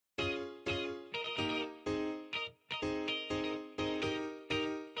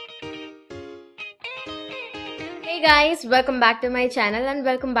Hey guys, welcome back to my channel and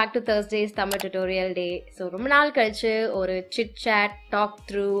welcome back to Thursday's Tamil tutorial day. So ரொம்ப நாள் கழிச்சு ஒரு chit chat talk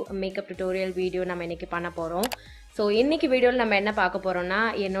through makeup tutorial video நம்ம இன்னைக்கு பண்ண போறோம். So இன்னைக்கு வீடியோல நம்ம என்ன பார்க்க போறோம்னா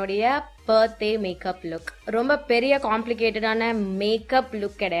என்னோட birthday makeup look. ரொம்ப பெரிய காம்ப்ளிகேட்டடான மேக்கப்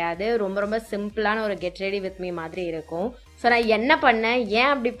லுக் கிடையாது. ரொம்ப சிம்பிளான ஒரு get ready with me மாதிரி இருக்கும். So நான் என்ன பண்ணேன்,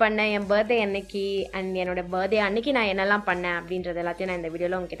 ஏன் அப்படி பண்ணேன், என் பர்த்டே அன்னைக்கு and என்னோட பர்த்டே அன்னைக்கு நான் என்னெல்லாம் பண்ணேன் அப்படின்றது எல்லாத்தையும் நான் இந்த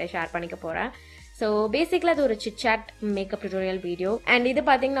வீடியோல உங்ககிட்ட ஷேர் பண்ணிக்க போறேன். So basically அது ஒரு chit chat makeup tutorial video and இது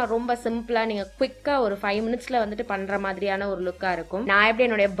பாத்தீங்கன்னா ரொம்ப சிம்பிளா நீங்க குவிக்கா ஒரு 5 minutesல வந்துட்டு பண்ற மாதிரியான ஒரு லுக்கா இருக்கும். நான் எப்படி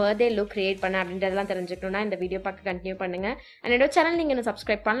என்னோட birthday look create பண்ணேன் அப்படின்றதெல்லாம் தெரிஞ்சுக்கணும்னா இந்த வீடியோ பார்க்க கண்டினியூ பண்ணுங்க. and என்னோட சேனல் நீங்க இன்னும்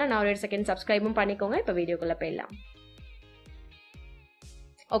subscribe பண்ணல, நான் ஒரு செகண்ட் சப்ஸ்கிரைபும் பண்ணிக்கோங்க. இப்போ வீடியோக்குள்ள போயிடலாம்.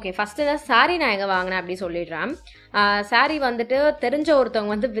 ஓகே, ஃபர்ஸ்ட் இந்த சாரி நான் எங்கே வாங்கினேன் அப்படி சொல்லிடுறேன். சாரி வந்துட்டு தெரிஞ்ச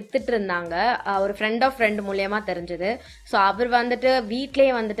ஒருத்தவங்க வந்து வித்துட்டு இருந்தாங்க, ஒரு ஃப்ரெண்ட் ஆஃப் ஃப்ரெண்ட் மூலியமாக தெரிஞ்சது. ஸோ அவர் வந்துட்டு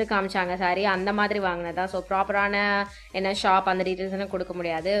வீட்லேயே வந்துட்டு காமிச்சாங்க சாரி, அந்த மாதிரி வாங்கினதா. ஸோ ப்ராப்பரான என்ன ஷாப் அந்த டீட்டெயில்ஸ்லாம் கொடுக்க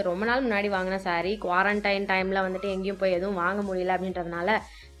முடியாது. ரொம்ப நாள் முன்னாடி வாங்கின சாரி, குவாரண்டைன் டைமில் வந்துட்டு எங்கேயும் போய் எதுவும் வாங்க முடியல அப்படின்றதுனால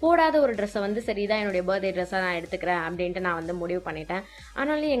போடாத ஒரு ட்ரெஸ்ஸை வந்து சரிதான் என்னுடைய பர்த்டே ட்ரெஸ்ஸாக நான் எடுத்துக்கிறேன் அப்படின்ட்டு நான் வந்து முடிவு பண்ணிட்டேன்.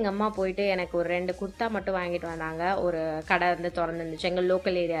 ஆனாலும் எங்கள் அம்மா போயிட்டு எனக்கு ஒரு 2 குர்த்தா மட்டும் வாங்கிட்டு வந்தாங்க. ஒரு கடை வந்து திறந்துருந்துச்சு எங்கள்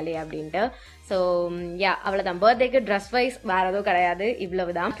லோக்கல் ஏரியாலே அப்படின்ட்டு. ஸோ யா, அவ்வளோதான். பர்த்டேக்கு ட்ரெஸ் வைஸ் வேறு எதுவும் கிடையாது,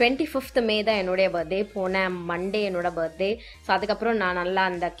 இவ்வளவு தான். 25th May தான் என்னுடைய பர்த்டே, போன மண்டே என்னோட பர்த்டே. ஸோ அதுக்கப்புறம் நான் நல்லா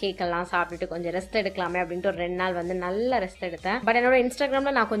அந்த கேக்கெல்லாம் சாப்பிட்டுட்டு கொஞ்சம் ரெஸ்ட் எடுக்கலாமே அப்படின்ட்டு ஒரு 2 நாள் வந்து நல்லா ரெஸ்ட் எடுத்தேன். பட் என்னோட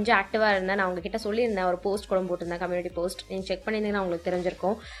இன்ஸ்டாகிராமில் நான் கொஞ்சம் ஆக்டிவாக இருந்தேன். நான் உங்ககிட்ட சொல்லியிருந்தேன், ஒரு போஸ்ட் கூட போட்டிருந்தேன், கம்யூனிட்டி போஸ்ட். நீங்கள் செக் பண்ணியிருந்தீங்கன்னா உங்களுக்கு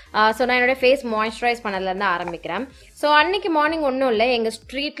தெரிஞ்சிருக்கும். ஸோ நான் என்னோட ஃபேஸ் மாய்ஸ்சரைஸ் பண்ணதுலேருந்து ஆரம்பிக்கிறேன். ஸோ அன்னைக்கு மார்னிங் ஒன்றும் இல்லை, எங்கள்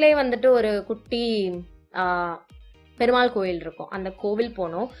ஸ்ட்ரீட்லேயே வந்துட்டு ஒரு குட்டி பெருமாள் கோயில் இருக்கும், அந்த கோவில்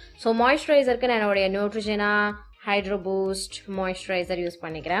போனோம். ஸோ மாய்ஸ்சரைசருக்கு நான் என்னுடைய நியூட்ரிஜனா ஹைட்ரோ பூஸ்ட் மாய்ஸ்சரைசர் யூஸ்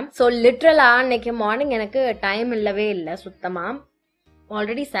பண்ணிக்கிறேன். ஸோ லிட்ரலாக அன்னைக்கு மார்னிங் எனக்கு டைம் இல்லவே இல்லை சுத்தமாக.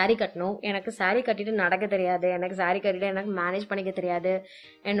 ஆல்ரெடி சாரீ கட்டணும், எனக்கு சாரீ கட்டிட்டு நடக்க தெரியாது, எனக்கு சாரீ கட்டிட்டு எனக்கு மேனேஜ் பண்ணிக்க தெரியாது.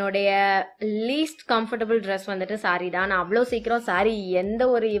 என்னுடைய லீஸ்ட் கம்ஃபர்டபுள் ட்ரெஸ் வந்துட்டு சாரீ தான். நான் அவ்வளோ சீக்கிரம் சாரீ எந்த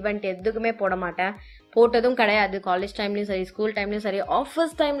ஒரு ஈவெண்ட் எதுக்குமே போட மாட்டேன், போட்டதும் கிடையாது. காலேஜ் டைம்லையும் சரி, ஸ்கூல் டைம்லையும் சரி,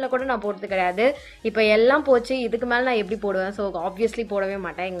 ஆஃபீஸ் டைமில் கூட நான் போட்டது கிடையாது. இப்போ எல்லாம் போச்சு, இதுக்கு மேலே நான் எப்படி போடுவேன்? ஸோ ஆப்வியஸ்லி போடவே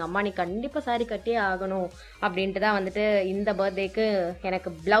மாட்டேன். எங்கள் அம்மா நீ கண்டிப்பாக சாரீ கட்டியே ஆகணும் அப்படின்ட்டு தான் வந்துட்டு இந்த பர்த்டேக்கு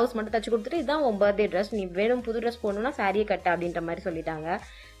எனக்கு ப்ளவுஸ் மட்டும் தச்சு கொடுத்துட்டு இதுதான் உன் பர்த்டே ட்ரெஸ், நீ வேணும் புது ட்ரெஸ் போடணும்னா சாரியை கட்ட அப்படின்ற மாதிரி சொல்லிட்டாங்க.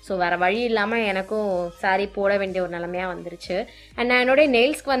 ஸோ வேறு வழி இல்லாமல் எனக்கும் சாரீ போட வேண்டிய ஒரு நிலைமையாக வந்துருச்சு. அண்ட் நான் என்னோட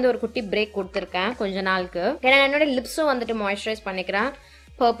நெயில்ஸ்க்கு வந்து ஒரு குட்டி பிரேக் கொடுத்துருக்கேன் கொஞ்ச நாளுக்கு. ஏன்னா என்னோட லிப்ஸும் வந்துட்டு மாய்ஸ்சரைஸ் பண்ணிக்கிறேன்,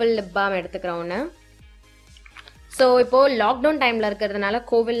 பர்பிள் லிப் பாம் எடுத்துக்கிறேன் ஒன்று. ஸோ இப்போது லாக்டவுன் டைமில் இருக்கிறதுனால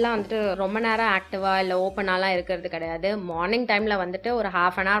கோவில்லாம் வந்துட்டு ரொம்ப நேரம் ஆக்டிவாக இல்லை ஓப்பனாலாம் இருக்கிறது கிடையாது. மார்னிங் டைமில் வந்துட்டு ஒரு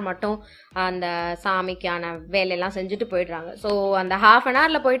 1/2 hour மட்டும் அந்த சாமிக்கான வேலையெல்லாம் செஞ்சுட்டு போயிடுறாங்க. ஸோ அந்த 1/2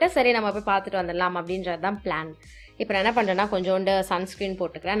 hourல போயிட்டு சரி நம்ம போய் பார்த்துட்டு வந்துடலாம் அப்படின்றது தான் பிளான். இப்போ நான் என்ன பண்ணுறேன்னா கொஞ்சோண்டு சன்ஸ்க்ரீன்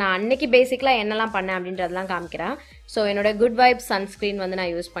போட்டுக்கிறேன். நான் அன்னைக்கு பேசிக்கலாக என்னெல்லாம் பண்ணேன் அப்படின்றதெல்லாம் காமிக்கிறேன். ஸோ என்னோட குட் வைப்ஸ் சன்ஸ்க்ரீன் வந்து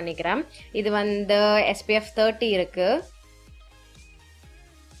நான் யூஸ் பண்ணிக்கிறேன். இது வந்து SPF 30 இருக்குது.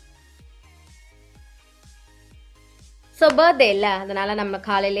 ஸோ பர்த்டே இல்லை, அதனால் நம்ம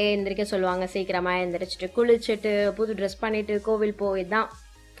காலையிலே எந்திரிக்க சொல்லுவாங்க, சீக்கிரமாக எந்திரிச்சிட்டு குளிச்சுட்டு புது ட்ரெஸ் பண்ணிவிட்டு கோவில் போய் தான்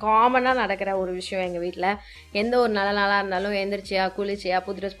காமனாக நடக்கிற ஒரு விஷயம் எங்கள் வீட்டில். எந்த ஒரு நல்ல நாளாக இருந்தாலும் எந்திரிச்சியா குளிச்சியா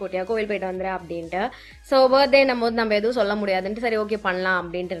புது ட்ரெஸ் போட்டியா கோவில் போயிட்டு வந்துடுறேன் அப்படின்ட்டு. ஸோ பர்த்டே நம்ம எதுவும் சொல்ல முடியாதுன்ட்டு சரி ஓகே பண்ணலாம்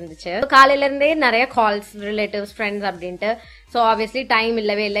அப்படின்ட்டு இருந்துச்சு. காலையிலேருந்தே நிறைய கால்ஸ், ரிலேட்டிவ்ஸ், ஃப்ரெண்ட்ஸ் அப்படின்ட்டு. ஸோ ஆப்வியஸ்லி டைம்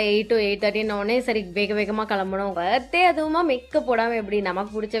இல்லவே இல்லை. 8 to 8:30 சரி வேகமாக கிளம்பணும். பர்த்டே அதுவுமா மேக்கப் போடாமல் எப்படி?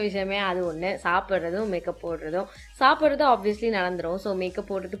 நமக்கு பிடிச்ச விஷயமே அது ஒன்று, சாப்பிட்றதும் மேக்கப் போடுறதும். சாப்பிட்றது ஆப்வியஸ்லி நடந்துடும். ஸோ மேக்கப்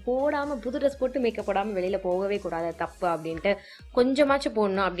போட்டுட்டு போடாமல் புது ட்ரெஸ் போட்டு மேக்கப் போடாமல் வெளியில் போகவே கூடாது, தப்பு அப்படின்ட்டு கொஞ்சமாச்சும்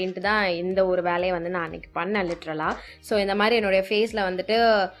போடணும் அப்படின்ட்டு தான் இந்த ஒரு வேலையை வந்து நான் அன்றைக்கி பண்ணேன் லிட்ரலாக. ஸோ இந்த மாதிரி என்னுடைய ஃபேஸில் வந்துட்டு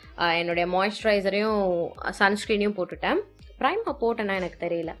என்னுடைய மாய்ஸ்சரைசரையும் சன்ஸ்க்ரீனையும் போட்டுட்டேன். ப்ரைமர் போட்டேன்னா எனக்கு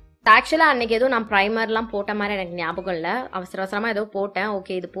தெரியல. ஆக்சுவலாக அன்றைக்கி எதுவும் நான் ப்ரைமர்லாம் போட்ட மாதிரி எனக்கு ஞாபகம் இல்லை. அவசரமாக ஏதோ போட்டேன்,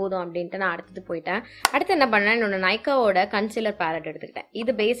 ஓகே இது போதும் அப்படின்ட்டு நான் அடுத்தது போயிட்டேன். அடுத்து என்ன பண்ணேன், என்னோட நைக்காவோட கன்சீலர் பேலட் எடுத்துக்கிட்டேன்.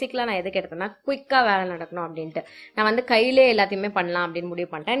 இது பேசிக்கலாக நான் எதுக்கு எடுத்தேன்னா குயிக்காக வேலை நடக்கணும் அப்படின்ட்டு. நான் வந்து கையிலே எல்லாத்தையுமே பண்ணலாம் அப்படின்னு முடிவு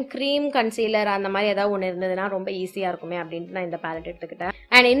பண்ணிட்டேன். க்ரீம் கன்சீலர் அந்த மாதிரி ஏதாவது ஒன்று இருந்ததுன்னா ரொம்ப ஈஸியாக இருக்குமே அப்படின்ட்டு நான் இந்த பேலட் எடுத்துக்கிட்டேன்.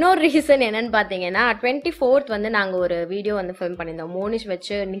 அண்ட் இன்னொரு ரீசன் என்னன்னு பார்த்தீங்கன்னா 24th வந்து நாங்கள் ஒரு வீடியோ வந்து ஃபில்ம் பண்ணியிருந்தோம், மோனிஷ்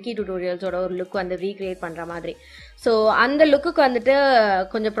வச்சு நிக்கி டியூட்டோரியல்ஸோட ஒரு லுக் வந்து ரீக்ரியேட் பண்ணுற மாதிரி. ஸோ அந்த லுக்குக்கு வந்துட்டு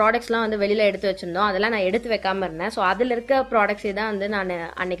கொஞ்சம் ப்ராடக்ட்ஸ்லாம் வந்து வெளியில் எடுத்து வச்சுருந்தோம், அதெல்லாம் நான் எடுத்து வைக்காமல் இருந்தேன். ஸோ அதில் இருக்க ப்ராடக்ட்ஸே தான் வந்து நான்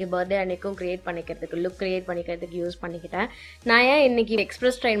அன்றைக்கி பர்த்டே அன்றைக்கும் க்ரியேட் பண்ணிக்கிறதுக்கு, லுக் க்ரியேட் பண்ணிக்கிறதுக்கு யூஸ் பண்ணிக்கிட்டேன். நான் ஏன் இன்றைக்கி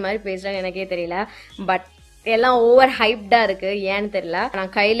எக்ஸ்பிரஸ் ட்ரெயின் மாதிரி பேசுகிறேன்னு எனக்கே தெரியல, பட் எல்லாம் ஓவர் ஹைப்டாக இருக்குது, ஏன்னு தெரியல.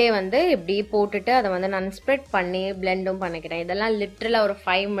 நான் கையிலே வந்து இப்படி போட்டுட்டு அதை வந்து நான் ஸ்ப்ரெட் பண்ணி பிளெண்டும் பண்ணிக்கிறேன். இதெல்லாம் லிட்ரலாக ஒரு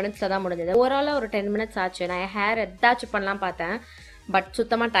 5 minutesல தான் முடிஞ்சது. ஓவராலாக ஒரு 10 minutes ஆச்சு. நான் ஹேர் எதாச்சும் பண்ணலாம் பார்த்தேன், பட்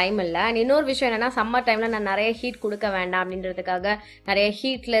சுத்தமாக டைம் இல்லை. அண்ட் இன்னொரு விஷயம் என்னன்னா, சம்மர் டைமில் நான் நிறைய ஹீட் கொடுக்க வேண்டாம் அப்படின்றதுக்காக நிறைய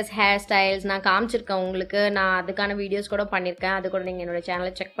ஹீட்லெஸ் ஹேர் ஸ்டைல்ஸ் நான் காமிச்சிருக்கேன் உங்களுக்கு. நான் அதுக்கான வீடியோஸ் கூட பண்ணியிருக்கேன், அது கூட நீங்கள் என்னோட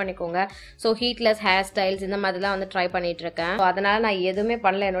சேனலை செக் பண்ணிக்கோங்க. ஸோ ஹீட்லெஸ் ஹேர் ஸ்டைல்ஸ் இந்த மாதிரிலாம் வந்து ட்ரை பண்ணிட்டு இருக்கேன். ஸோ அதனால நான் எதுவுமே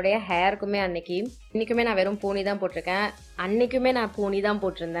பண்ணல. என்னுடைய ஹேருக்குமே இன்னைக்குமே நான் வெறும் பூனி தான் போட்டிருக்கேன். அன்னைக்குமே நான் பூனி தான்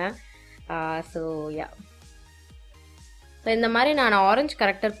போட்டிருந்தேன். ஸோ யா, ஸோ இந்த மாதிரி நான் ஆரஞ்சு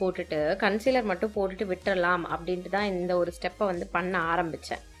கரெக்டர் போட்டுட்டு கன்சீலர் மட்டும் போட்டுட்டு விட்டுடலாம் அப்படின்ட்டு தான் இந்த ஒரு ஸ்டெப்பை வந்து பண்ண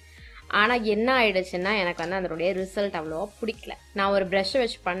ஆரம்பித்தேன். ஆனால் என்ன ஆயிடுச்சுன்னா, எனக்கு வந்து அதனுடைய ரிசல்ட் அவ்வளோவா பிடிக்கல. நான் ஒரு ப்ரஷ்ஷை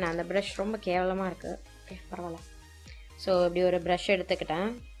வச்சு பண்ணேன், அந்த ப்ரஷ் ரொம்ப கேவலமாக இருக்குது. ஓகே பரவாயில்ல. ஸோ இப்படி ஒரு ப்ரஷ் எடுத்துக்கிட்டேன்.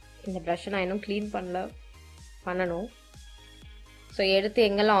 இந்த ப்ரஷ்ஷை நான் இன்னும் க்ளீன் பண்ணணும். ஸோ எடுத்து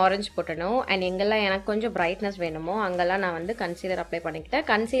எங்கெல்லாம் ஆரஞ்சு போட்டணும் அண்ட் எங்கெல்லாம் எனக்கு கொஞ்சம் பிரைட்னஸ் வேணுமோ அங்கெல்லாம் நான் வந்து கன்சீலர் அப்ளை பண்ணிக்கிட்டேன்.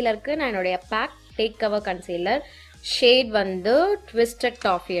 கன்சீலருக்கு நான் என்னுடைய back take cover concealer shade வந்து ட்விஸ்டட்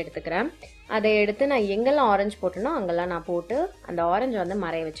டாஃபி எடுத்துக்கிறேன். அதை எடுத்து நான் எங்கெல்லாம் ஆரஞ்சு போட்டனோ அங்கெல்லாம் நான் போட்டு அந்த ஆரஞ்சு வந்து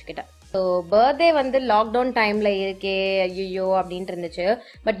மறைய வச்சுக்கிட்டேன். ஸோ பர்த்டே வந்து லாக்டவுன் டைமில் இருக்கே ஐயோ அப்படின்ட்டு இருந்துச்சு.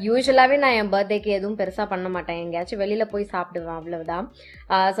 பட் யூஸ்வலாகவே நான் என் பர்த்டேக்கு எதுவும் பெருசாக பண்ண மாட்டேன், எங்கேயாச்சும் வெளியில் போய் சாப்பிடுவேன், அவ்வளவுதான்.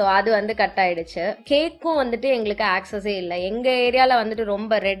 ஸோ அது வந்து கட் ஆகிடுச்சு. கேக்கும் வந்துட்டு எங்களுக்கு ஆக்சஸே இல்லை. எங்கள் ஏரியாவில் வந்துட்டு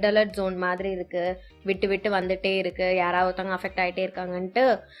ரொம்ப ரெட் அலர்ட் ஜோன் மாதிரி இருக்குது, விட்டு விட்டு வந்துட்டே இருக்குது, யாராவது ஒருத்தவங்க அஃபெக்ட் ஆகிட்டே இருக்காங்கன்ட்டு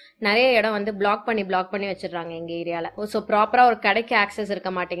நிறைய இடம் வந்து பிளாக் பண்ணி வச்சிடுறாங்க எங்கள் ஏரியாவில். ஸோ ப்ராப்பராக ஒரு கடைக்கு ஆக்சஸ்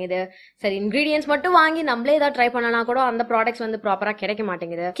இருக்க மாட்டேங்குது. சரி இன்க்ரீடியன்ஸ் மட்டும் வாங்கி நம்மளே ஏதாவது ட்ரை பண்ணலாம் கூட அந்த ப்ராடக்ட்ஸ் வந்து ப்ராப்பராக கிடைக்க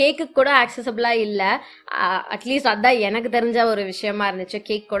மாட்டேங்குது. கேக்கு கூட ஆக்சசபிளாக இல்லை. அட்லீஸ்ட் அதுதான் எனக்கு தெரிஞ்ச ஒரு விஷயமா இருந்துச்சு,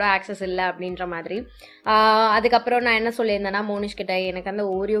 கேக் கூட ஆக்சஸ் இல்லை அப்படின்ற மாதிரி. அதுக்கப்புறம் நான் என்ன சொல்லியிருந்தேன்னா, மோனிஷ் கிட்ட எனக்கு அந்த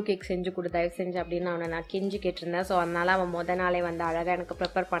ஓரியோ கேக் செஞ்சு கொடு தயவு செஞ்சு அப்படின்னு அவனை நான் கெஞ்சி கேட்டிருந்தேன். ஸோ அதனால அவன் நாளே வந்து அழகாக எனக்கு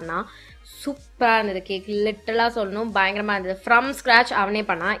ப்ரிப்பேர் பண்ணான். சூப்பராக இருந்தது கேக், லிட்டலாக சொல்லணும் பயங்கரமாக இருந்தது. ஃப்ரம் ஸ்க்ராச் அவனே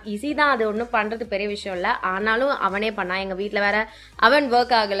பண்ணான். ஈஸி தான், அது ஒன்றும் பண்ணுறது பெரிய விஷயம் இல்லை, ஆனாலும் அவனே பண்ணான். எங்கள் வீட்டில் வேற அவன்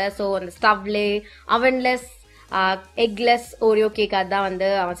ஒர்க் ஆகலை. ஸோ அந்த ஸ்டவ்லே அவன்லெஸ் எக்லெஸ் ஓரியோ கேக் அதுதான் வந்து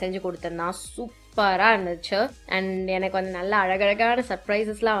அவன் செஞ்சு கொடுத்துருந்தான். சூப்பராக இருந்துச்சு. அண்ட் எனக்கு வந்து நல்ல அழகழகான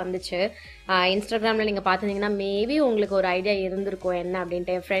சர்ப்ரைசஸ்லாம் வந்துச்சு. இன்ஸ்டாகிராமில் நீங்கள் பார்த்துருந்தீங்கன்னா மேபி உங்களுக்கு ஒரு ஐடியா இருந்திருக்கும் என்ன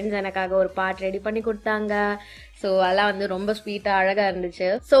அப்படின்ட்டு. என் ஃப்ரெண்ட்ஸ் எனக்காக ஒரு பார்ட் ரெடி பண்ணி கொடுத்தாங்க. ஸோ அதெல்லாம் வந்து ரொம்ப ஸ்வீட்டாக அழகாக இருந்துச்சு.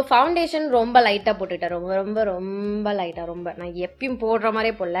 ஸோ ஃபவுண்டேஷன் ரொம்ப லைட்டாக போட்டுட்டேன், ரொம்ப ரொம்ப ரொம்ப லைட்டாக. ரொம்ப நான் எப்பயும் போடுற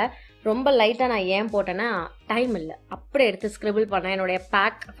மாதிரியே போடல, ரொம்ப லைட்டாக. நான் ஏன் போட்டேன்னா டைம் இல்லை, அப்படியே எடுத்து ஸ்க்ரிபிள் பண்ணேன். என்னுடைய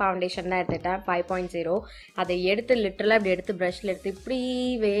பேக் ஃபவுண்டேஷன் தான் எடுத்துட்டேன் 5.0. அதை எடுத்து லிட்டரலாக இப்படி எடுத்து ப்ரஷில் எடுத்து இப்படி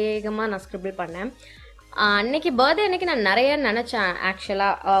வேகமாக நான் ஸ்க்ரிபிள் பண்ணேன். அன்னைக்கு பர்த்டே அன்னைக்கு நான் நிறைய நினச்சேன்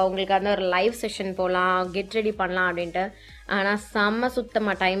ஆக்சுவலாக உங்களுக்கு அந்த ஒரு லைவ் செஷன் போகலாம், கெட் ரெடி பண்ணலாம் அப்படின்ட்டு. ஆனால் செம்ம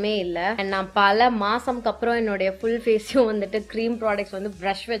சுத்தமாக டைமே இல்லை. அண்ட் நான் பல மாதம்க்கு அப்புறம் என்னுடைய ஃபுல் ஃபேஸையும் வந்துட்டு க்ரீம் ப்ராடக்ட்ஸ் வந்து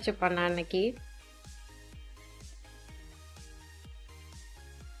ப்ரஷ் வச்சு பண்ணேன்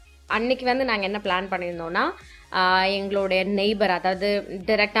அன்னைக்கு வந்து நாங்கள் என்ன பிளான் பண்ணியிருந்தோன்னா, எங்களுடைய நெய்பர், அதாவது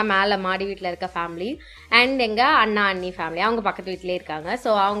டிரெக்டாக மேலே மாடி வீட்டில் இருக்க ஃபேமிலி அண்ட் எங்கள் அண்ணா அண்ணி ஃபேமிலி, அவங்க பக்கத்து வீட்டிலே இருக்காங்க. ஸோ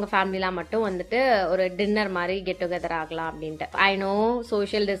அவங்க ஃபேமிலிலாம் மட்டும் வந்துட்டு ஒரு டின்னர் மாதிரி கெட் டுகெதர் ஆகலாம் அப்படின்ட்டு. ஐ நோ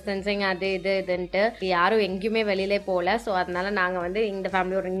சோஷியல் டிஸ்டன்சிங் அது இதுன்ட்டு யாரும் எங்கேயுமே வெளியிலே போகல. ஸோ அதனால நாங்கள் வந்து இந்த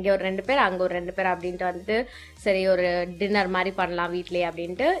ஃபேமிலி இங்கே ஒரு 2 பேர் அங்கே ஒரு 2 பேர் அப்படின்ட்டு வந்துட்டு சரி ஒரு டின்னர் மாதிரி பண்ணலாம் வீட்லேயே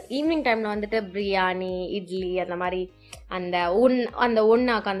அப்படின்ட்டு. ஈவினிங் டைமில் வந்துட்டு பிரியாணி, இட்லி அந்த மாதிரி அந்த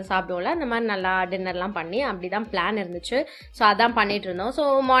ஒன்று உட்காந்து சாப்பிடுவோம்ல, அந்த மாதிரி நல்லா டின்னர்லாம் பண்ணி அப்படி தான் பிளான் இருந்துச்சு. ஸோ அதான் பண்ணிட்டு இருந்தோம். ஸோ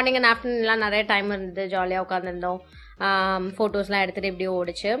மார்னிங் அண்ட் ஆஃப்டர்நூன்லாம் நிறைய டைம் இருந்தது, ஜாலியாக உட்காந்துருந்தோம், ஃபோட்டோஸ்லாம் எடுத்துகிட்டு இப்படி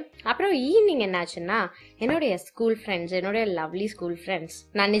ஓடிச்சு. அப்புறம் ஈவினிங் என்னாச்சுன்னா, என்னுடைய ஸ்கூல் ஃப்ரெண்ட்ஸ், என்னுடைய லவ்லி ஸ்கூல் ஃப்ரெண்ட்ஸ்,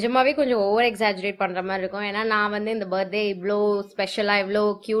 நான் நிஜமாவே கொஞ்சம் ஓவர் எக்ஸாஜரேட் பண்ணுற மாதிரி இருக்கும். ஏன்னா நான் வந்து இந்த பர்த்டே இவ்வளோ ஸ்பெஷலாக இவ்வளோ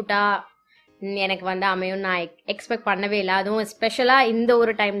க்யூட்டாக எனக்கு வந்து அமையும் நான் எக்ஸ்பெக்ட் பண்ணவே இல்லை. அதுவும் ஸ்பெஷலாக இந்த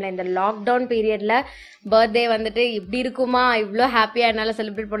ஒரு டைமில், இந்த லாக்டவுன் பீரியடில் பர்த்டே வந்துட்டு இப்படி இருக்குமா, இவ்வளோ ஹாப்பியாக என்னால்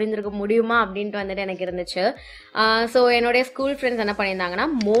செலிப்ரேட் பண்ணியிருந்துருக்க முடியுமா அப்படின்ட்டு வந்துட்டு எனக்கு இருந்துச்சு. ஸோ என்னுடைய ஸ்கூல் ஃப்ரெண்ட்ஸ் என்ன பண்ணியிருந்தாங்கன்னா,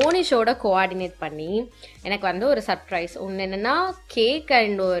 மோனிஷோட கோஆர்டினேட் பண்ணி எனக்கு வந்து ஒரு சர்ப்ரைஸ் ஒன்று என்னென்னா, கேக்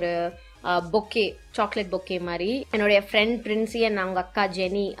அண்ட் ஒரு பொக்கே, சாக்லேட் பொக்கே மாதிரி என்னுடைய ஃப்ரெண்ட் பிரின்சி அண்ட் அவங்க அக்கா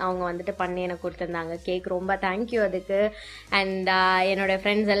ஜெனி அவங்க வந்துட்டு பண்ணி எனக்கு கொடுத்துருந்தாங்க கேக். ரொம்ப தேங்க்யூ அதுக்கு. அண்ட் என்னோடய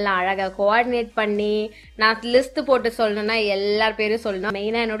ஃப்ரெண்ட்ஸ் எல்லாம் அழகாக கோஆர்டினேட் பண்ணி, நான் லிஸ்ட்டு போட்டு சொல்லணுன்னா எல்லார் பேரும் சொல்லணும்.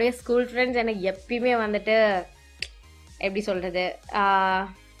 மெயினாக என்னுடைய ஸ்கூல் ஃப்ரெண்ட்ஸ் எனக்கு எப்பயுமே வந்துட்டு எப்படி சொல்கிறது,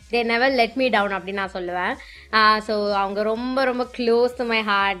 they never let me down அப்படின்னு நான் சொல்லுவேன். ஸோ அவங்க ரொம்ப ரொம்ப க்ளோஸ் டு மை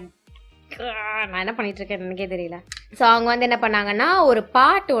ஹார்ட். நான் என்ன பண்ணிட்டு இருக்கேன் எனக்கே தெரியல. ஸோ அவங்க வந்து என்ன பண்ணாங்கன்னா, ஒரு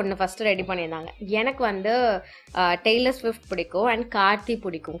பாட்டு ஒன்று ஃபர்ஸ்ட் ரெடி பண்ணியிருந்தாங்க. எனக்கு வந்து டெய்லர் ஸ்விஃப்ட் பிடிக்கும் அண்ட் கார்த்தி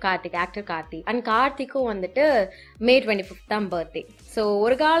பிடிக்கும், ஆக்டர் கார்த்தி. அண்ட் கார்த்திக்கும் வந்துட்டு May 25 தான் பர்த்டே. ஸோ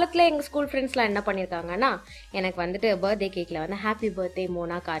ஒரு காலத்தில் எங்கள் ஸ்கூல் ஃப்ரெண்ட்ஸ்லாம் என்ன பண்ணியிருக்காங்கன்னா, எனக்கு வந்துட்டு பர்த்டே கேக்கில் வந்து ஹாப்பி பர்த்டே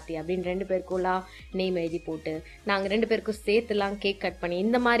மோனா கார்த்தி அப்படின்னு 2 பேருக்குலாம் நேம் எழுதி போட்டு நாங்கள் 2 பேருக்கும் சேர்த்துலாம் கேக் கட் பண்ணி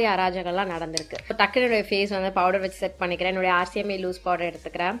இந்த மாதிரி அராஜகம்லாம் நடந்திருக்கு. டக்குனு என்னுடைய ஃபேஸ் வந்து பவுடர் வச்சு செட் பண்ணிக்கிறேன், என்னுடைய RCMA லூஸ் பவுடர்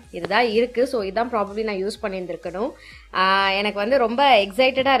எடுத்துக்கிறேன், இதுதான் இருக்குது. ஸோ இதுதான் ப்ராபப்ளி நான் யூஸ் பண்ணியிருந்துருக்கணும். எனக்கு வந்து ரொம்ப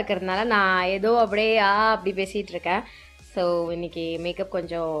எக்ஸைட்டடாக இருக்கிறதுனால நான் ஏதோ அப்படியே அப்படி பேசிகிட்டு இருக்கேன். ஸோ இன்னைக்கு மேக்கப்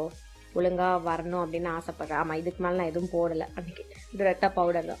கொஞ்சம் ஒழுங்காக வரணும் அப்படின்னு ஆசைப்பட்றேன். ஆமாம், இதுக்கு மேலே நான் எதுவும் போடலை அன்றைக்கி, டிரெக்டாக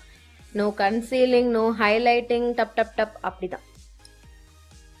பவுடர் தான். No concealing, no highlighting, dub dub dub அப்படி தான்.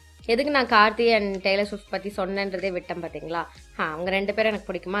 எதுக்கு நான் கார்த்தி அண்ட் டெய்லர் ஸ்விஃப்ட் பற்றி சொன்னேன்றதே விட்டேன் பார்த்தீங்களா? அவங்க 2 பேரும் எனக்கு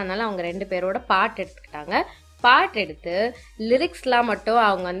பிடிக்குமா, அதனால அவங்க 2 பேரோட பாட்டு எடுத்துக்கிட்டாங்க. பாட்டு எடுத்து லிரிக்ஸ்லாம் மட்டும்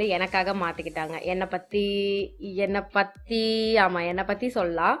அவங்க வந்து எனக்காக மாற்றிக்கிட்டாங்க. என்னை பற்றி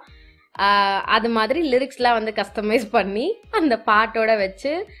சொல்லலாம். அது மாதிரி லிரிக்ஸ்லாம் வந்து கஸ்டமைஸ் பண்ணி அந்த பாட்டோட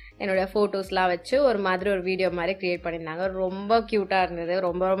வச்சு என்னோட ஃபோட்டோஸ்லாம் வச்சு ஒரு மாதிரி ஒரு வீடியோ மாதிரி க்ரியேட் பண்ணியிருந்தாங்க. ரொம்ப க்யூட்டாக இருந்தது,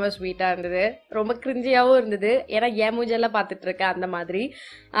 ரொம்ப ரொம்ப ஸ்வீட்டாக இருந்தது, ரொம்ப கிரிஞ்சியாகவும் இருந்தது. ஏன்னா என் மூஞ்செல்லாம் பார்த்துட்ருக்கேன் அந்த மாதிரி.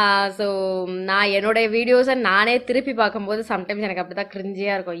 ஸோ நான் என்னோடய வீடியோஸை நானே திருப்பி பார்க்கும்போது சம்டைம்ஸ் எனக்கு அப்படி தான்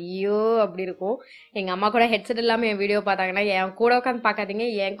கிரிஞ்சியாக இருக்கும். ஐயோ அப்படி இருக்கும். எங்கள் அம்மா கூட ஹெட்செட் இல்லாமல் என் வீடியோ பார்த்தாங்கன்னா என் கூட உட்காந்து பார்க்காதீங்க,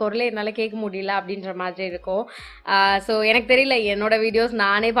 என் குரலே என்னால் கேட்க முடியல அப்படின்ற மாதிரி இருக்கும். ஸோ எனக்கு தெரியல, என்னோட வீடியோஸ்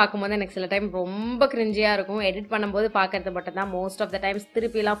நானே பார்க்கும்போது எனக்கு சில டைம் ரொம்ப கிரிஞ்சியாக இருக்கும். எடிட் பண்ணும்போது பார்க்கறது மட்டும் தான், மோஸ்ட் ஆஃப் த டைம்ஸ்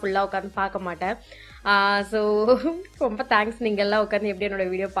திருப்பிலாம் ஃபுல்லாக உட்காந்து பார்க்க மாட்டேன். ஸோ ரொம்ப தேங்க்ஸ், நீங்கள் எல்லாம் உட்காந்து எப்படி என்னோட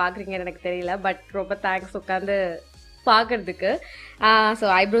வீடியோ பார்க்குறீங்கன்னு எனக்கு தெரியல, பட் ரொம்ப தேங்க்ஸ் உட்காந்து பார்க்கறதுக்கு. ஸோ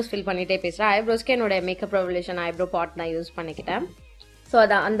ஐப்ரோஸ் ஃபில் பண்ணிகிட்டே பேசுகிறேன். ஐப்ரோஸ்க்கு என்னோட மேக்கப் ரெவல்யூஷன் ஐப்ரோ பாட் நான் யூஸ் பண்ணிக்கிட்டேன். ஸோ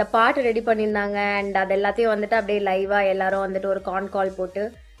அதான் அந்த பாட்டு ரெடி பண்ணியிருந்தாங்க. அண்ட் அது எல்லாத்தையும் வந்துட்டு அப்படியே லைவாக எல்லாரும் வந்துட்டு ஒரு கால் போட்டு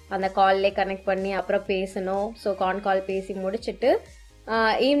அந்த கால்லே கனெக்ட் பண்ணி அப்புறம் பேசணும். ஸோ கால் பேசி முடிச்சுட்டு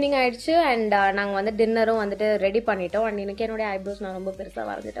ஈவினிங் ஆயிடுச்சு. அண்ட் நாங்கள் வந்து டின்னரும் வந்துட்டு ரெடி பண்ணிட்டோம். அண்ட் எனக்கு என்னுடைய ஐப்ரோஸ் நான் ரொம்ப பெருசாக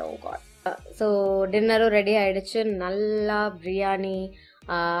வரைஞ்சிட்டேன். ஓ காட். ஸோ டின்னரும் ரெடி ஆயிடுச்சு. நல்லா பிரியாணி,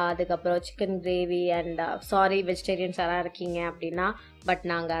 அதுக்கப்புறம் chicken gravy and sorry vegetarians யாராக இருக்கீங்க அப்படின்னா, பட்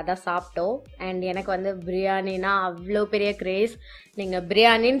நாங்கள் அதான் சாப்பிட்டோம். அண்ட் எனக்கு வந்து பிரியாணினா அவ்வளோ பெரிய கிரேஸ். நீங்கள்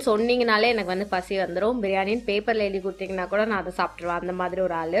பிரியாணின்னு சொன்னீங்கனாலே எனக்கு வந்து பசி வந்துடும். பிரியாணின்னு பேப்பரில் எழுதி கொடுத்தீங்கன்னா கூட நான் அதை சாப்பிட்ருவேன், அந்த மாதிரி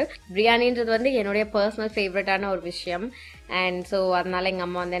ஒரு ஆள். பிரியாணின்றது வந்து என்னுடைய பர்சனல் ஃபேவரட்டான ஒரு விஷயம். அண்ட் ஸோ அதனால எங்கள்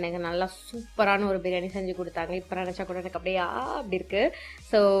அம்மா வந்து எனக்கு நல்லா சூப்பரான ஒரு பிரியாணி செஞ்சு கொடுத்தாங்க. இப்போ நினச்சா கூட எனக்கு அப்படியே அப்படி இருக்குது.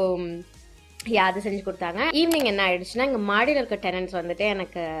 ஸோ அது செஞ்சு கொடுத்தாங்க. ஈவினிங் என்ன ஆயிடுச்சுன்னா, எங்கள் மாடியில் இருக்க டெனன்ட்ஸ் வந்துட்டு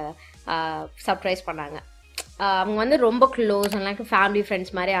எனக்கு சர்ப்ரைஸ் பண்ணாங்க. அவங்க வந்து ரொம்ப க்ளோஸ், எனக்கு ஃபேமிலி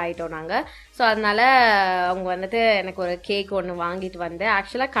ஃப்ரெண்ட்ஸ் மாதிரி ஆகிட்டோம் நாங்கள். ஸோ அதனால் அவங்க வந்துட்டு எனக்கு ஒரு கேக் ஒன்று வாங்கிட்டு வந்து,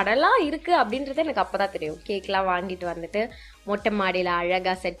 ஆக்சுவலாக கடைலாம் இருக்குது அப்படின்றது எனக்கு அப்போ தான் தெரியும். கேக்லாம் வாங்கிட்டு வந்துட்டு மொட்டை மாடியில்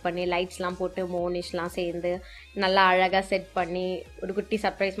அழகாக செட் பண்ணி லைட்ஸ்லாம் போட்டு மோனிஷ்லாம் சேர்ந்து நல்லா அழகாக செட் பண்ணி ஒரு குட்டி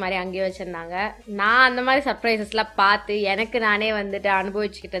சர்ப்ரைஸ் மாதிரி அங்கேயே வச்சுருந்தாங்க. நான் அந்த மாதிரி சர்ப்ரைசஸ்லாம் பார்த்து எனக்கு நானே வந்துட்டு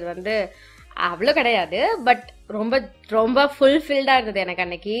அனுபவிச்சுக்கிட்டது வந்து அவ்வளோ கிடையாது, பட் ரொம்ப ரொம்ப ஃபுல்ஃபில்டாக இருந்தது எனக்கு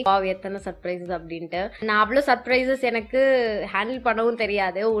அன்னைக்கு. எத்தனை சர்ப்ரைசஸ் அப்படின்ட்டு. நான் அவ்வளோ சர்ப்ரைசஸ் எனக்கு ஹேண்டில் பண்ணவும்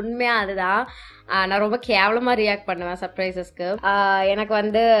தெரியாது, உண்மையாக அதுதான். நான் ரொம்ப கேவலமாக ரியாக்ட் பண்ணுவேன் சர்ப்ரைசஸ்க்கு. எனக்கு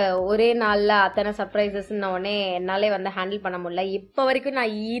வந்து ஒரே நாளில் அத்தனை சர்ப்ரைசஸ்ன்னொடனே என்னாலே வந்து ஹேண்டில் பண்ண முடியல. இப்போ வரைக்கும்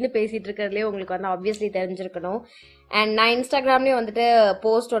நான் பேசிகிட்டு இருக்கிறதுலே உங்களுக்கு வந்து ஆப்வியஸ்லி தெரிஞ்சிருக்கணும். அண்ட் நான் இன்ஸ்டாகிராம்லேயும் வந்துட்டு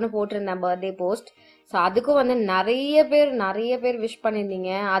போஸ்ட் ஒன்று போட்டிருந்தேன், பர்த்டே போஸ்ட். ஸோ அதுக்கும் வந்து நிறைய பேர் விஷ்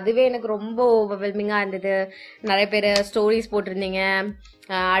பண்ணியிருந்தீங்க. அதுவே எனக்கு ரொம்ப ஓவர்வெல்மிங்காக இருந்தது. நிறைய பேர் ஸ்டோரிஸ் போட்டிருந்தீங்க,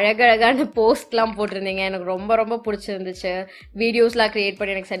 அழகழகான போஸ்ட்லாம் போட்டிருந்தீங்க. எனக்கு ரொம்ப ரொம்ப பிடிச்சிருந்துச்சு. வீடியோஸ்லாம் க்ரியேட்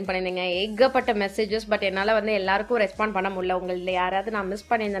பண்ணி எனக்கு சென்ட் பண்ணியிருந்தீங்க. ஏகப்பட்ட மெசேஜஸ். பட் என்னால் வந்து எல்லாருக்கும் ரெஸ்பாண்ட் பண்ண முடியல. உங்களில் யாராவது நான் மிஸ்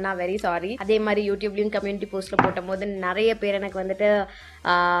பண்ணியிருந்தேன்னா வெரி சாரி. அதே மாதிரி யூடியூப்லேயும் கம்யூனிட்டி போஸ்ட்டில் போட்டும் போது நிறைய பேர் எனக்கு வந்துட்டு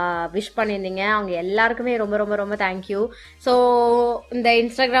விஷ் பண்ணியிருந்தீங்க. அவங்க எல்லாருக்குமே ரொம்ப ரொம்ப ரொம்ப தேங்க்யூ. ஸோ இந்த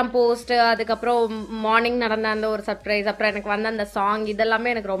இன்ஸ்டாகிராம் போஸ்ட்டு, அதுக்கப்புறம் மார்னிங் நடந்த அந்த ஒரு சர்ப்ரைஸ், அப்புறம் எனக்கு வந்த அந்த சாங்,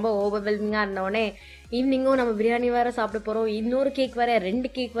 இதெல்லாமே எனக்கு ரொம்ப ஓவர்வெல்மிங்காக இருந்தோடனே ஈவினிங்கும் நம்ம பிரியாணி வேறு சாப்பிட போகிறோம், இன்னொரு கேக் வேறு, 2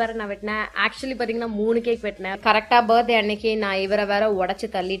 கேக் வேறு நான் வெட்டினேன். ஆக்சுவலி பார்த்தீங்கன்னா 3 கேக் வெட்டினேன். கரெக்டாக பர்த்டே அன்னைக்கு நான் இவரை வேற உடச்சி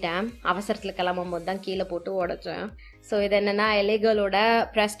தள்ளிட்டேன். அவசரத்தில் கிளம்பும் போது தான் கீழே போட்டு உடச்சேன். ஸோ இது என்னென்னா எலேகலோட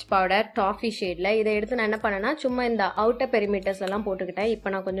ப்ரெஸ்ட் பவுடர் டாஃபி ஷேடில். இதை எடுத்து நான் என்ன பண்ணேன்னா, சும்மா இந்த அவுட்டர் பெரிமீட்டர்ஸ்லாம் போட்டுக்கிட்டேன். இப்போ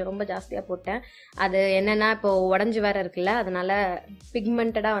நான் கொஞ்சம் ரொம்ப ஜாஸ்தியாக போட்டேன். அது என்னென்னா இப்போ உடஞ்சி வேறு இருக்குல்ல, அதனால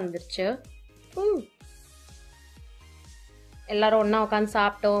பிக்மெண்டடாக வந்துருச்சு. எல்லாரும் ஒன்றா உட்காந்து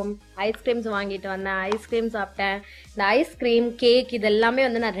சாப்பிட்டோம். ஐஸ்கிரீம்ஸ் வாங்கிட்டு வந்தேன், ஐஸ்கிரீம் சாப்பிட்டேன். இந்த ஐஸ்கிரீம் கேக் இதெல்லாமே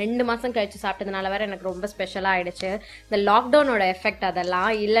வந்து நான் 2 மாதம் கழிச்சு சாப்பிட்டதுனால வேறு எனக்கு ரொம்ப ஸ்பெஷலாக ஆகிடுச்சு. இந்த லாக்டவுனோட எஃபெக்ட் அதெல்லாம்.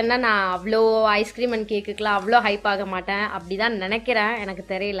 இல்லைன்னா நான் அவ்வளோ ஐஸ்கிரீம் அண்ட் கேக்குக்கெலாம் அவ்வளோ ஹைப் ஆக மாட்டேன், அப்படி தான் நினைக்கிறேன், எனக்கு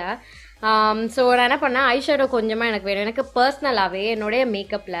தெரியல. ஸோ நான் என்ன பண்ணேன், ஐஷேடோ கொஞ்சமாக எனக்கு வேணும். எனக்கு பர்சனலாகவே என்னுடைய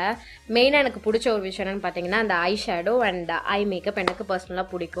மேக்கப்பில் மெயினாக எனக்கு பிடிச்ச ஒரு விஷயம் என்னென்னு பார்த்தீங்கன்னா, அந்த ஐஷேடோ அண்ட் ஐ மேக்கப் எனக்கு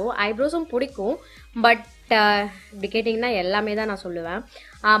பர்சனலாக பிடிக்கும். ஐப்ரோஸும் பிடிக்கும், பட் இப்படி கேட்டிங்கன்னா எல்லாமே தான் நான் சொல்லுவேன்.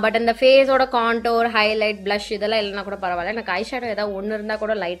 பட் அந்த ஃபேஸோட கான்டோர், ஹைலைட், ப்ளஷ் இதெல்லாம் இல்லைனா கூட பரவாயில்ல. எனக்கு ஐஷேடோ ஏதாவது ஒன்று இருந்தால்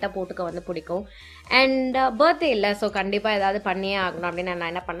கூட லைட்டாக போட்டுக்க வந்து பிடிக்கும். அண்ட் பர்த்டே இல்லை, ஸோ கண்டிப்பாக ஏதாவது பண்ணியே ஆகணும் அப்படின்னு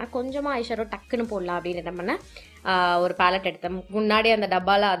நான் என்ன பண்ணேன், கொஞ்சமாக ஐஷேடோ டக்குன்னு போடலாம் அப்படின்னு என்ன பண்ணேன், ஒரு பேலட் எடுத்தேன். முன்னாடி அந்த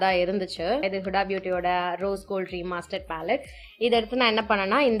டப்பாவில் அதான் இருந்துச்சு. இது Hooda பியூட்டியோட rose gold remastered ballot. இதை எடுத்து நான் என்ன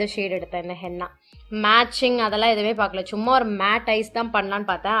பண்ணேன்னா இந்த ஷேட் எடுத்தேன், இந்த ஹென்னா. மேட்சிங் அதெல்லாம் எதுவுமே பார்க்கல, சும்மா ஒரு மேட் ஐஸ் தான் பண்ணலான்னு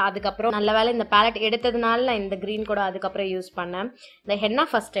பார்த்தேன். அதுக்கப்புறம் நல்ல வேலை இந்த பேலட் எடுத்ததுனால நான் இந்த க்ரீன் கூட அதுக்கப்புறம் யூஸ் பண்ணேன். இந்த ஹென்னா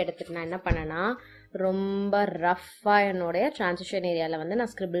ஃபர்ஸ்ட் எடுத்துட்டு நான் என்ன பண்ணேன்னா ரொம்ப ரஃப்பாக என்னுடைய டிரான்சிஷன் ஏரியாவில் வந்து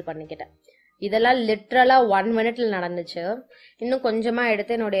நான் ஸ்கிரிபிள் பண்ணிக்கிட்டேன். இதெல்லாம் லிட்ரலாக 1 minute நடந்துச்சு. இன்னும் கொஞ்சமாக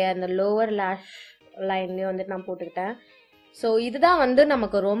எடுத்து என்னுடைய அந்த லோவர் லேஷ் லைன்லேயும் வந்துட்டு நான் போட்டுக்கிட்டேன். ஸோ இதுதான் வந்து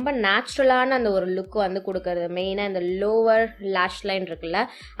நமக்கு ரொம்ப நேச்சுரலான அந்த ஒரு லுக் வந்து கொடுக்கறது. மெயினாக இந்த லோவர் லேஷ் லைன் இருக்குல்ல,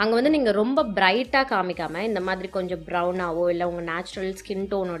 அங்கே வந்து நீங்கள் ரொம்ப பிரைட்டாக காமிக்காமல் இந்த மாதிரி கொஞ்சம் ப்ரௌனாவோ இல்லை உங்கள் நேச்சுரல் ஸ்கின்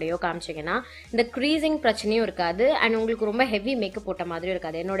டோனோடையோ காமிச்சிங்கன்னா இந்த க்ரீசிங் பிரச்சனையும் இருக்காது. அண்ட் உங்களுக்கு ரொம்ப ஹெவி மேக்கப் போட்ட மாதிரியும்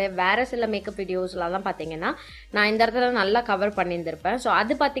இருக்காது. என்னுடைய வேறு சில மேக்கப் வீடியோஸ்லாம் பார்த்தீங்கன்னா நான் இந்த இடத்துல நல்லா கவர் பண்ணியிருந்திருப்பேன். ஸோ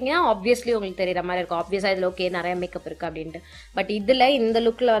அது பார்த்தீங்கன்னா ஆப்வியஸ்லி உங்களுக்கு தெரிகிற மாதிரி இருக்கும். ஆப்வியஸாக இதில் ஓகே நிறைய மேக்கப் இருக்குது அப்படின்ட்டு. பட் இதில் இந்த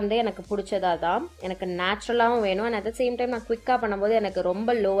லுக்கில் வந்து எனக்கு பிடிச்சதா தான், எனக்கு நேச்சுரலாகவும் வேணும். And at the same time குவிக்காக பண்ணும்போது எனக்கு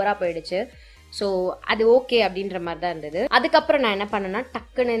ரொம்ப லோவராக போயிடுச்சு. ஸோ அது ஓகே அப்படின்ற மாதிரி தான் இருந்தது. அதுக்கப்புறம் நான் என்ன பண்ணேன்னா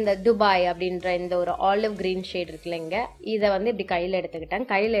டக்குன்னு இந்த துபாய் அப்படின்ற இந்த ஒரு ஆலிவ் கிரீன் ஷேட் இருக்குல்லைங்க, இதை வந்து இப்படி கையில் எடுத்துக்கிட்டேன்.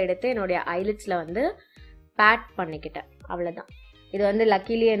 கையில் எடுத்து என்னுடைய ஐலிட்ஸில் வந்து பேட் பண்ணிக்கிட்டேன். அவ்வளோதான். இது வந்து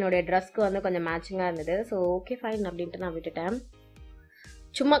லக்கிலி என்னுடைய ட்ரெஸ்க்கு வந்து கொஞ்சம் மேட்சிங்காக இருந்தது. ஸோ ஓகே ஃபைன் அப்படின்ட்டு நான் விட்டுட்டேன்.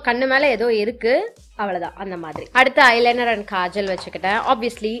 சும்மா கண்ணு மேலே ஏதோ இருக்கு, அவ்வளோதான் அந்த மாதிரி. அடுத்து ஐலைனர் அண்ட் காஜல் வச்சுக்கிட்டேன்.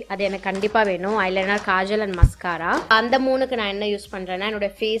 ஆப்வியஸ்லி அது எனக்கு கண்டிப்பாக வேணும். ஐலைனர், காஜல் அண்ட் மஸ்காரா, அந்த 3க்கு நான் என்ன யூஸ் பண்ணுறேன்னா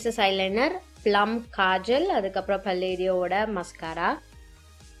என்னோடய ஃபேஸஸ் ஐலைனர், ப்ளம் காஜல், அதுக்கப்புறம் பல்லேடியோட மஸ்காரா.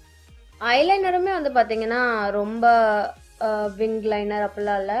 ஐலைனருமே வந்து பார்த்தீங்கன்னா ரொம்ப விங் லைனர்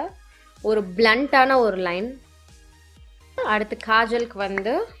அப்படிலாம் இல்லை, ஒரு பிளண்டான ஒரு லைன். அடுத்து காஜலுக்கு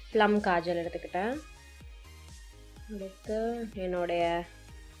வந்து ப்ளம் காஜல் எடுத்துக்கிட்டேன். அடுத்து என்னுடைய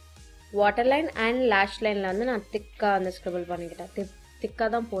வாட்டர் லைன் அண்ட் லேஷ் லைனில் வந்து நான் திக்காக வந்து ஸ்க்ரிபிள் பண்ணிக்கிட்டேன். திக்காக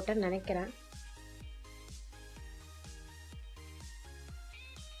தான் போட்டேன்னு நினைக்கிறேன்.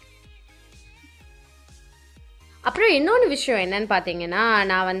 அப்புறம் இன்னொன்று விஷயம் என்னன்னு பார்த்தீங்கன்னா,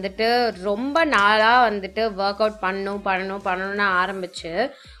 நான் வந்துட்டு ரொம்ப நாளாக வந்துட்டு ஒர்க் அவுட் பண்ணணும்னு ஆரம்பிச்சு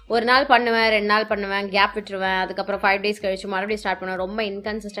ஒரு நாள் பண்ணுவேன், 2 நாள் பண்ணுவேன், கேப் விட்டுருவேன். அதுக்கப்புறம் 5 days கழிச்சு மறுபடியும் ஸ்டார்ட் பண்ணுவேன். ரொம்ப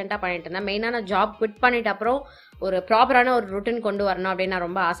இன்கன்சிஸ்டண்ட்டாக பண்ணிட்டு இருந்தேன். மெயினாக நான் ஜாப் குவிட் பண்ணிட்டு அப்புறம் ஒரு ப்ராப்பரான ஒரு ருட்டீன் கொண்டு வரணும் அப்படின்னு நான்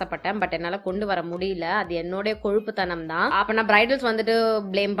ரொம்ப ஆசைப்பட்டேன். பட் என்னால் கொண்டு வர முடியல. அது என்னுடைய கொழுப்புத்தனம் தான். அப்போ நான் பிரைடல்ஸ் வந்துட்டு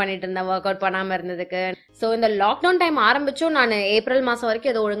பிளேம் பண்ணிட்டு இருந்தேன் ஒர்க் அவுட் பண்ணாமல் இருந்ததுக்கு. ஸோ இந்த லாக்டவுன் டைம் ஆரம்பிச்சும் நான் ஏப்ரல் மாதம்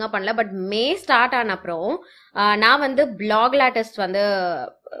வரைக்கும் எதுவும் ஒழுங்காக பண்ணல. பட் மே ஸ்டார்ட் ஆன அப்புறம் நான் வந்து பிளாக் லேட்டஸ்ட் வந்து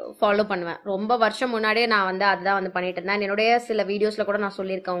ஃபாலோ பண்ணுவேன். ரொம்ப வருஷம் முன்னாடியே நான் வந்து அதுதான் வந்து பண்ணிட்டு இருந்தேன். என்னுடைய சில வீடியோஸில் கூட நான்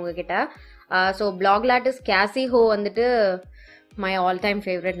சொல்லியிருக்கேன் உங்ககிட்ட. ஸோ பிளாக் லேட்டஸ்ட் கேசி ஹோ வந்துட்டு மை ஆல் டைம்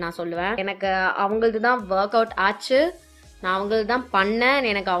ஃபேவரட் நான் சொல்லுவேன். எனக்கு அவங்களது தான் ஒர்க் அவுட் ஆச்சு, நான் அவங்களது தான் பண்ணேன்,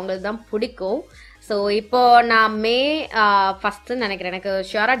 எனக்கு அவங்களது தான் பிடிக்கும். ஸோ இப்போ நான் மே 1 நினைக்கிறேன், எனக்கு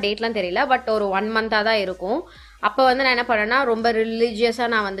ஷியோராக டேட்லாம் தெரியல, பட் ஒரு 1 month தான் இருக்கும். அப்போ வந்து நான் என்ன பண்ணேன்னா ரொம்ப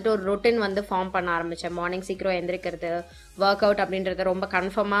ரிலீஜியஸாக நான் வந்துட்டு ஒரு ரொட்டீன் வந்து ஃபார்ம் பண்ண ஆரம்பித்தேன். மார்னிங் சீக்கிரம் எந்திரிக்கிறது, ஒர்க் அவுட் அப்படின்றத ரொம்ப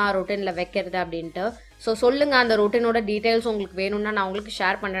கன்ஃபார்மாக ரொட்டீனில் வைக்கிறது அப்படின்ட்டு. ஸோ சொல்லுங்கள், அந்த ரொட்டீனோட டீட்டெயில்ஸ் உங்களுக்கு வேணும்னா நான் உங்களுக்கு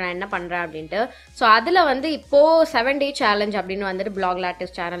ஷேர் பண்ணுறேன் நான் என்ன பண்ணுறேன் அப்படின்ட்டு. ஸோ அதில் வந்து இப்போது 7 day சேலஞ்ச் அப்படின்னு வந்துட்டு பிளாக்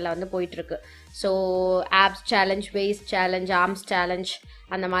லேட்டஸ்ட் சேனலில் வந்து போயிட்டுருக்கு. So apps challenge, waist challenge, arms challenge,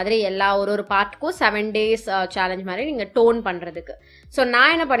 அந்த மாதிரி எல்லா ஒரு பார்ட்டுக்கும் 7 days சேலஞ்ச் மாதிரி நீங்கள் டோன் பண்ணுறதுக்கு. ஸோ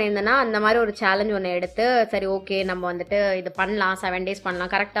நான் என்ன பண்ணியிருந்தேன்னா அந்த மாதிரி ஒரு சேலஞ்ச் ஒன்று எடுத்து, சரி ஓகே நம்ம வந்துட்டு இது பண்ணலாம், 7 days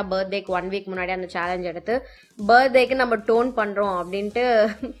பண்ணலாம். கரெக்டாக பர்த்டேக்கு 1 week முன்னாடி அந்த சேலஞ்ச் எடுத்து பர்த்டேக்கு நம்ம டோன் பண்ணுறோம் அப்படின்ட்டு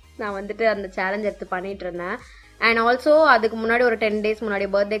நான் வந்துட்டு அந்த சேலஞ்ச் எடுத்து பண்ணிட்டு இருந்தேன். அண்ட் ஆல்சோ அதுக்கு முன்னாடி ஒரு 10 days முன்னாடி,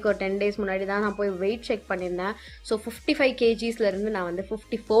 பர்த்டேக்கு ஒரு 10 days முன்னாடி தான் நான் போய் வெயிட் செக் பண்ணியிருந்தேன். ஸோ 55 kgsலேருந்து நான் வந்து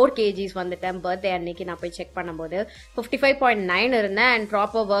 54 kgs வந்துட்டேன். பர்த்டே அன்னைக்கு நான் போய் செக் பண்ணும்போது 55.9 இருந்தேன். And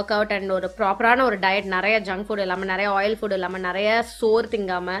proper work out and ஒரு ப்ராப்பரான ஒரு டயட், நிறைய ஜங்க் ஃபுட் இல்லாமல், நிறைய ஆயில் ஃபுட் இல்லாமல், நிறைய சோறு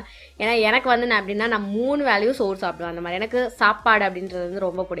திங்காமல். ஏன்னா எனக்கு வந்து நான் எப்படின்னா நான் 3 வேளையும் சோறு சாப்பிடுவேன். அந்த மாதிரி எனக்கு சாப்பாடு அப்படின்றது வந்து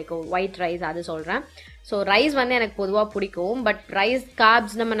ரொம்ப பிடிக்கும். ஒயிட் ரைஸ் அது சொல்கிறேன். ஸோ ரைஸ் வந்து எனக்கு பொதுவாக பிடிக்கும். பட் ரைஸ்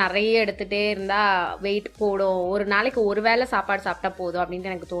கார்ப்ஸ் நம்ம நிறைய எடுத்துகிட்டே இருந்தால் வெயிட் போடும். ஒரு நாளைக்கு ஒரு வேளை சாப்பாடு சாப்பிட்டா போதும்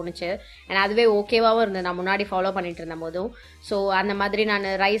அப்படின்ட்டு எனக்கு தோணுச்சு. ஏன்னா அதுவே ஓகேவாகவும் இருந்தது நான் முன்னாடி ஃபாலோ பண்ணிட்டு இருந்த போதும். ஸோ அந்த மாதிரி நான்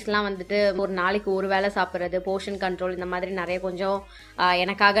ரைஸ்லாம் வந்துட்டு ஒரு நாளைக்கு ஒரு வேளை சாப்பிட்றது, போர்ஷன் கண்ட்ரோல், இந்த மாதிரி நிறைய கொஞ்சம்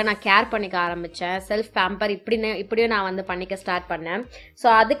எனக்காக நான் கேர் பண்ணிக்க ஆரம்பித்தேன். செல்ஃப் பேம்பர் இப்படியும் நான் வந்து பண்ணிக்க ஸ்டார்ட் பண்ணேன். ஸோ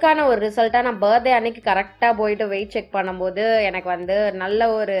அதுக்கான ஒரு ரிசல்ட்டாக நான் பர்த்டே அன்னைக்கு கரெக்டாக போயிட்டு வெயிட் செக் பண்ணும்போது எனக்கு வந்து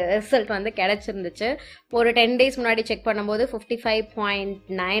நல்ல ஒரு ரிசல்ட் வந்து கிடச்சிருந்துச்சு. ஒரு 10 days முன்னாடி செக் பண்ணும்போது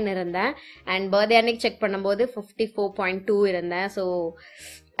 55.9 இருந்தேன். அண்ட் பர்த்டே அன்னைக்கு செக் பண்ணும்போது 54.2 இருந்தேன். So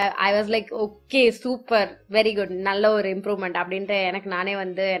I was like okay super very good நல்ல ஒரு இம்ப்ரூவ்மெண்ட் அப்படின்ட்டு எனக்கு நானே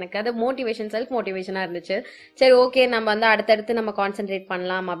வந்து எனக்கு அது மோட்டிவேஷன் செல்ஃப் மோட்டிவேஷனாக இருந்துச்சு. சரி ஓகே நம்ம வந்து அடுத்தடுத்து நம்ம கான்சென்ட்ரேட்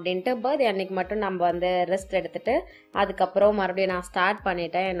பண்ணலாம் அப்படின்ட்டு பர்த்டே அன்னைக்கு மட்டும் நம்ம வந்து ரெஸ்ட் எடுத்துட்டு அதுக்கப்புறம் மறுபடியும் நான் ஸ்டார்ட்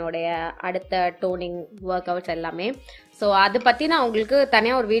பண்ணிட்டேன் என்னுடைய அடுத்த டோனிங் ஒர்க் அவுட்ஸ் எல்லாமே. ஸோ அதை பற்றி நான் உங்களுக்கு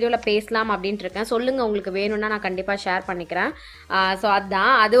தனியாக ஒரு வீடியோவில் பேசலாம் அப்படின்ட்டு இருக்கேன். சொல்லுங்கள் உங்களுக்கு வேணும்னா நான் கண்டிப்பாக ஷேர் பண்ணிக்கிறேன். ஸோ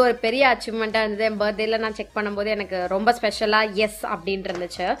அதுதான் அது ஒரு பெரிய அச்சீவ்மெண்ட்டாக இருந்தது. என் பர்த்டேல நான் செக் பண்ணும்போது எனக்கு ரொம்ப ஸ்பெஷலாக எஸ் அப்படின்ட்டு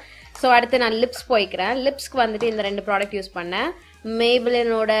இருந்துச்சு. ஸோ அடுத்து நான் லிப்ஸ் போய்க்கிறேன். லிப்ஸ்க்கு வந்துட்டு இந்த 2 ப்ராடக்ட் யூஸ் பண்ணேன்.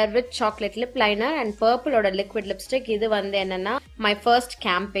 Maybellineோட rich chocolate lip liner and Purppleோட liquid lipstick. இது வந்து என்னன்னா மை ஃபர்ஸ்ட்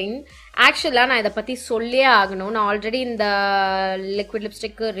கேம்பிங். ஆக்சுவலாக நான் இதை பற்றி சொல்லியே ஆகணும். நான் ஆல்ரெடி இந்த லிக்விட்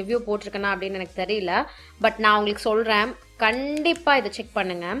லிப்ஸ்டிக்கு ரிவ்யூ போட்டிருக்கேனா அப்படின்னு எனக்கு தெரியல. பட் நான் உங்களுக்கு சொல்கிறேன், கண்டிப்பாக இதை செக்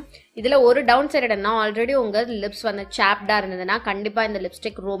பண்ணுங்க. இதில் ஒரு டவுன் சைடு என்னன்னா ஆல்ரெடி உங்கள் லிப்ஸ் வந்து சாப்டாக இருந்ததுன்னா கண்டிப்பாக இந்த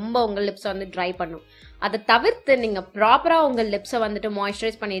லிப்ஸ்டிக் ரொம்ப உங்கள் லிப்ஸை வந்து ட்ரை பண்ணும். அதை தவிர்த்து நீங்கள் ப்ராப்பராக உங்கள் லிப்ஸை வந்துட்டு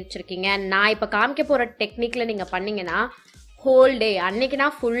மாய்ஸ்சரைஸ் பண்ணி வச்சுருக்கீங்க. நான் இப்போ காமிக்க போகிற டெக்னிக்கில் நீங்கள் பண்ணிங்கன்னா ஹோல் டே அன்னைக்கு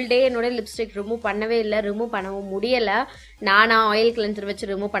நான் ஃபுல் டே என்னோட லிப்ஸ்டிக் ரிமூவ் பண்ணவே இல்லை, ரிமூவ் பண்ணவும் முடியலை. நானாக ஆயில் கிளென்சர் வச்சு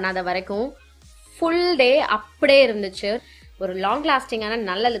ரிமூவ் பண்ணாத வரைக்கும் ஃபுல் டே அப்படியே இருந்துச்சு. ஒரு லாங் லாஸ்டிங்கான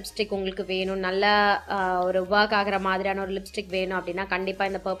நல்ல லிப்ஸ்டிக் உங்களுக்கு வேணும், நல்ல ஒரு ஒர்க் ஆகிற மாதிரியான ஒரு லிப்ஸ்டிக் வேணும் அப்படின்னா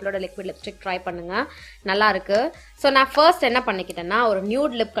கண்டிப்பாக இந்த பர்பிளோட லிக்விட் லிப்ஸ்டிக் ட்ரை பண்ணுங்கள், நல்லாயிருக்கு. ஸோ நான் ஃபர்ஸ்ட் என்ன பண்ணிக்கிட்டேன்னா ஒரு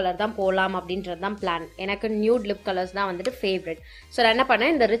நியூட் லிப் கலர் தான் போகலாம் அப்படின்றது தான் பிளான். எனக்கு நியூட் லிப் கலர்ஸ் தான் வந்துட்டு ஃபேவரட். ஸோ நான் என்ன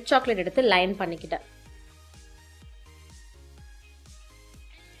பண்ணேன், இந்த ரிச் சாக்லேட் எடுத்து லைன் பண்ணிக்கிட்டேன்.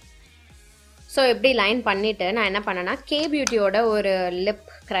 ஸோ இப்படி லைன் பண்ணிவிட்டு நான் என்ன பண்ணேன்னா கே பியூட்டியோட ஒரு லிப்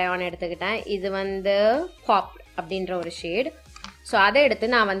க்ரையான் எடுத்துக்கிட்டேன். இது வந்து பாப் அப்படின்ற ஒரு ஷேட். ஸோ அதை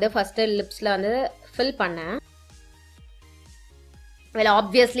எடுத்து நான் வந்து ஃபஸ்ட்டு லிப்ஸில் வந்து ஃபில் பண்ணேன். வெல்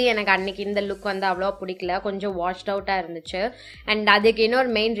ஆப்வியஸ்லி எனக்கு அன்றைக்கி இந்த லுக் வந்து அவ்வளோ பிடிக்கல, கொஞ்சம் வாஷ்ட் அவுட்டாக இருந்துச்சு. அண்ட் அதுக்கு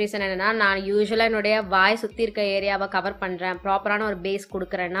இன்னொரு மெயின் ரீசன் என்னென்னா நான் யூஸ்வலாக என்னுடைய வாய் சுற்றி இருக்க ஏரியாவை கவர் பண்ணுறேன், ப்ராப்பரான ஒரு பேஸ்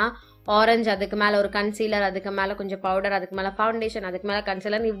கொடுக்குறேன்னா ஆரஞ்சு, அதுக்கு மேலே ஒரு கன்சீலர், அதுக்கு மேலே கொஞ்சம் பவுடர், அதுக்கு மேலே ஃபவுண்டேஷன், அதுக்கு மேலே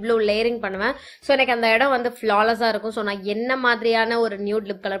கன்சீலர், இவ்வளோ லேயரிங் பண்ணுவேன். ஸோ எனக்கு அந்த இடம் வந்து ஃப்ளாலஸாக இருக்கும். ஸோ நான் என்ன மாதிரியான ஒரு நியூட்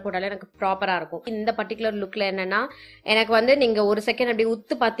லிப் கலர் போட்டாலே எனக்கு ப்ராப்பராக இருக்கும். இந்த பர்டிகுலர் லுக்கில் என்னென்னா எனக்கு வந்து நீங்கள் ஒரு செகண்ட் அப்படி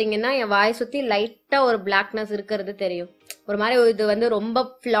உத்து பார்த்தீங்கன்னா என் வாய் சுற்றி லைட்டாக ஒரு பிளாக்னஸ் இருக்கிறது தெரியும். ஒரு மாதிரி இது வந்து ரொம்ப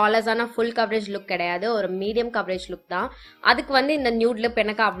ஃப்ளாலஸான ஃபுல் கவரேஜ் லுக் கிடையாது, ஒரு மீடியம் கவரேஜ் லுக் தான். அதுக்கு வந்து இந்த நியூட் லிப்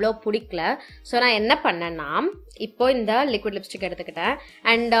எனக்கு அவ்வளோ பிடிக்கல. ஸோ நான் என்ன பண்ணேன்னா இப்போ இந்த லிக்விட் லிப்ஸ்டிக் எடுத்துக்கிட்டேன்.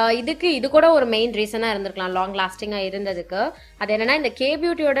 அண்ட் இது கூட ஒரு மெயின் ரீசனாக இருந்திருக்கலாம் லாங் லாஸ்டிங்காக இருந்ததுக்கு. அது என்னன்னா இந்த கே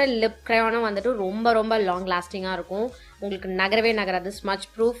பியூட்டியோட லிப் க்ரையானும் வந்துட்டு ரொம்ப ரொம்ப லாங் லாஸ்டிங்காக இருக்கும், உங்களுக்கு நகரவே நகராது, ஸ்மச்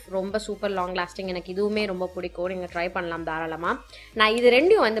ப்ரூஃப், ரொம்ப சூப்பர் லாங் லாஸ்டிங். எனக்கு இதுவுமே ரொம்ப பிடிக்கும், நீங்கள் ட்ரை பண்ணலாம் தாராளமாக. நான் இது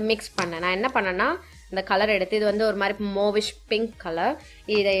ரெண்டையும் வந்து மிக்ஸ் பண்ணேன். நான் என்ன பண்ணேன்னா இந்த கலர் எடுத்து, இது வந்து ஒரு மாதிரி மோவிஷ் பிங்க் கலர்,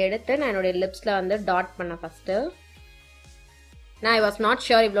 இதை எடுத்து நான் என்னுடைய லிப்ஸில் வந்து டாட் பண்ணேன் ஃபஸ்ட்டு. நான் ஐ வாஸ் நாட்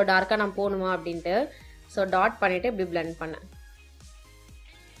ஷியோர் இவ்வளோ டார்க்காக நான் போகணுமா அப்படின்ட்டு. ஸோ டாட் பண்ணிவிட்டு இப்படி பிளெண்ட் பண்ணேன்.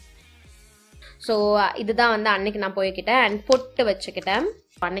 ஸோ இதுதான் வந்து அன்னைக்கு நான் போய்கிட்டேன் அண்ட் பொட்டு வச்சுக்கிட்டேன்.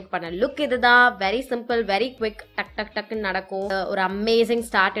 அன்னைக்கு பண்ண லுக் இதுதான். வெரி சிம்பிள், வெரி குவிக், டக் டக் டக்குன்னு நடக்கும். ஒரு அமேசிங்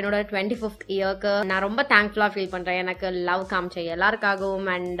ஸ்டார்ட் என்னோட 25th இயர்க்கு. நான் ரொம்ப தேங்க்ஃபுல்லாக ஃபீல் பண்ணுறேன். எனக்கு லவ் காமிச்ச எல்லாருக்காகவும்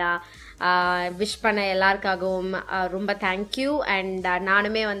அண்ட் விஷ் பண்ண எல்லாருக்காகவும் ரொம்ப தேங்க்யூ. அண்ட்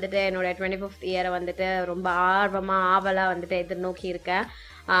நானுமே வந்துட்டு என்னோட 25th இயரை வந்துட்டு ரொம்ப ஆவலாக வந்துட்டு எதிர்நோக்கி இருக்கேன்.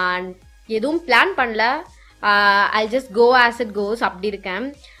 எதுவும் பிளான் பண்ணல, I just go as it goes அப்படி இருக்கேன்.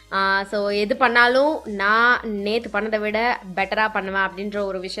 ஸோ எது பண்ணாலும் நான் நேற்று பண்ணதை விட பெட்டராக பண்ணுவேன் அப்படின்ற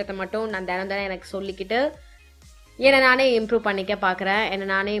ஒரு விஷயத்த மட்டும் நான் தினம் எனக்கு சொல்லிக்கிட்டு என்னை நானே இம்ப்ரூவ் பண்ணிக்க பார்க்குறேன். என்னை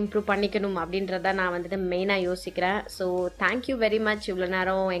நானே இம்ப்ரூவ் பண்ணிக்கணும் அப்படின்றத நான் வந்துட்டு மெயினாக யோசிக்கிறேன். ஸோ தேங்க்யூ வெரி மச் இவ்வளோ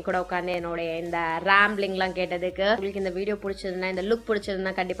நேரம் என் கூட உட்காந்து என்னுடைய இந்த ரேம்பிளிங்லாம் கேட்டதுக்கு. உங்களுக்கு இந்த வீடியோ பிடிச்சதுன்னா, இந்த லுக்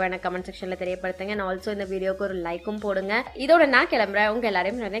பிடிச்சதுன்னா கண்டிப்பாக எனக்கு கமெண்ட் செக்ஷனில் தெரியப்படுத்துங்க. நான் ஆல்சோ இந்த வீடியோக்கு ஒரு லைக்கும் போடுங்க. இதோட நான் கிளம்புறேன். உங்கள்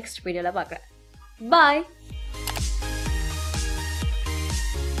எல்லாரையும் நான் நெக்ஸ்ட் வீடியோவில் பார்க்குறேன். பாய்.